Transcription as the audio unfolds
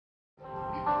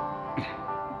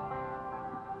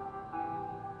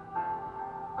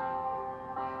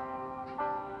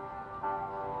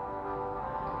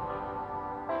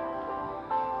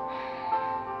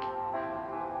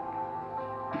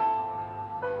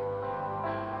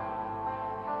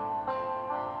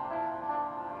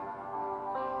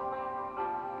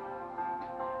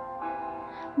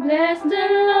Bless the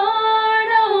Lord,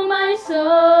 oh my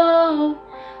soul,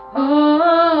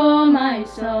 oh my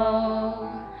soul.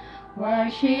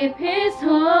 Worship His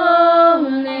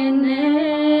holy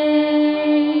name.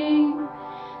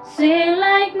 Sing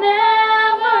like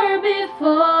never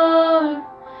before,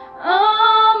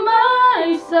 oh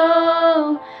my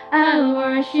soul. I'll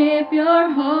worship Your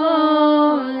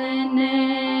holy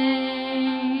name.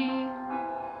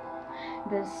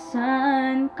 The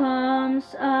sun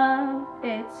comes up,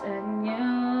 it's a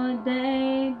new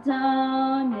day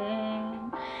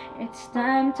dawning. It's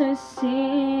time to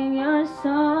sing Your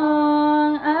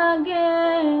song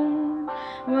again.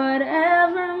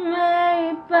 Whatever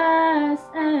may pass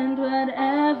and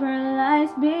whatever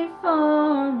lies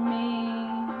before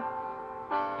me,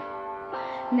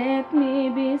 let me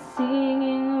be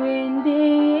singing when the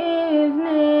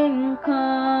evening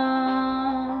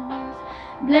comes.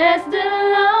 Bless the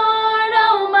Lord,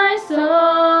 oh my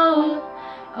soul,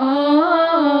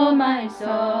 oh my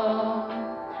soul.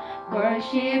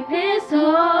 Worship His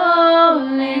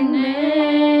holy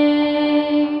name.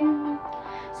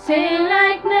 Sing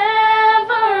like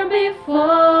never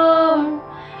before,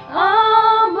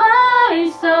 oh my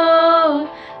soul.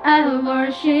 I'll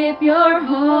worship Your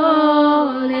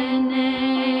holy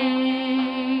name.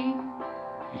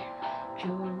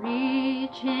 You're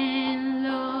rich in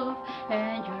love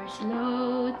and You're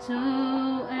slow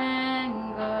to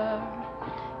anger.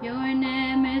 Your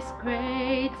name is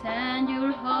great and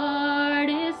Your heart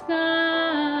is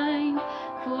kind.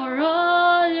 For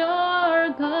all Your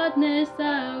goodness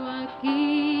I will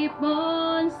keep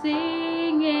on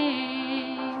singing.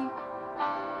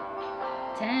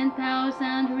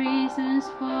 10,000 reasons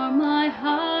for my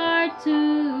heart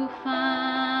to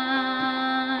find.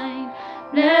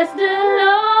 Bless the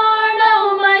Lord,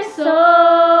 oh my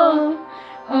soul,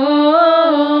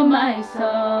 oh my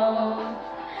soul.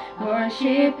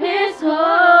 Worship His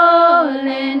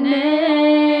holy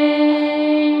name.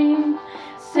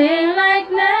 Sing like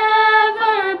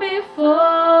never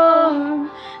before,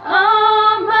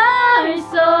 oh my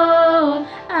soul.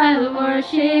 I'll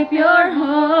worship Your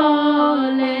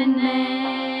holy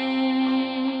name.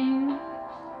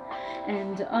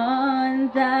 And on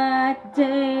that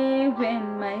day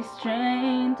when my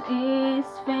strength is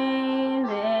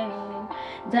failing,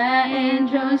 the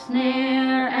angels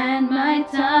near and my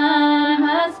time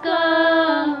has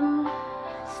come,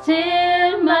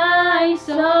 still my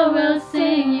soul will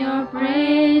sing Your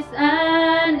praise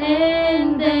unending.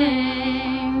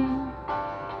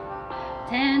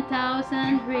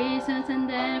 10,000 reasons and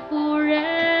then forevermore.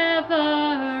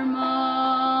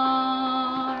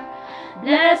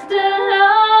 Bless the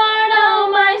Lord, oh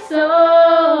my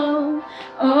soul,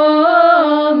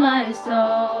 oh my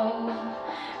soul.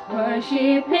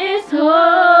 Worship His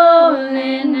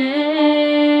holy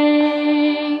name.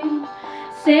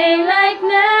 Sing like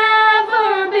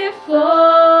never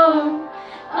before,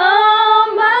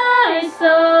 oh my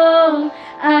soul.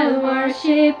 I'll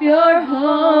worship Your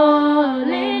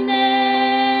holy name.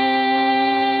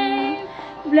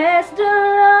 Bless the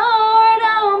Lord,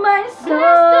 oh my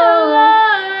soul,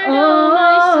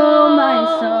 oh my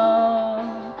soul.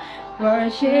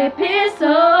 Worship His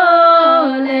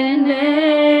holy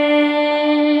name.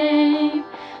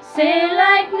 Sing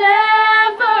like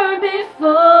never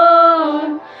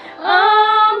before,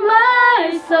 oh my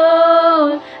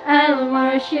soul. I'll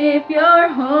worship Your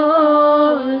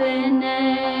holy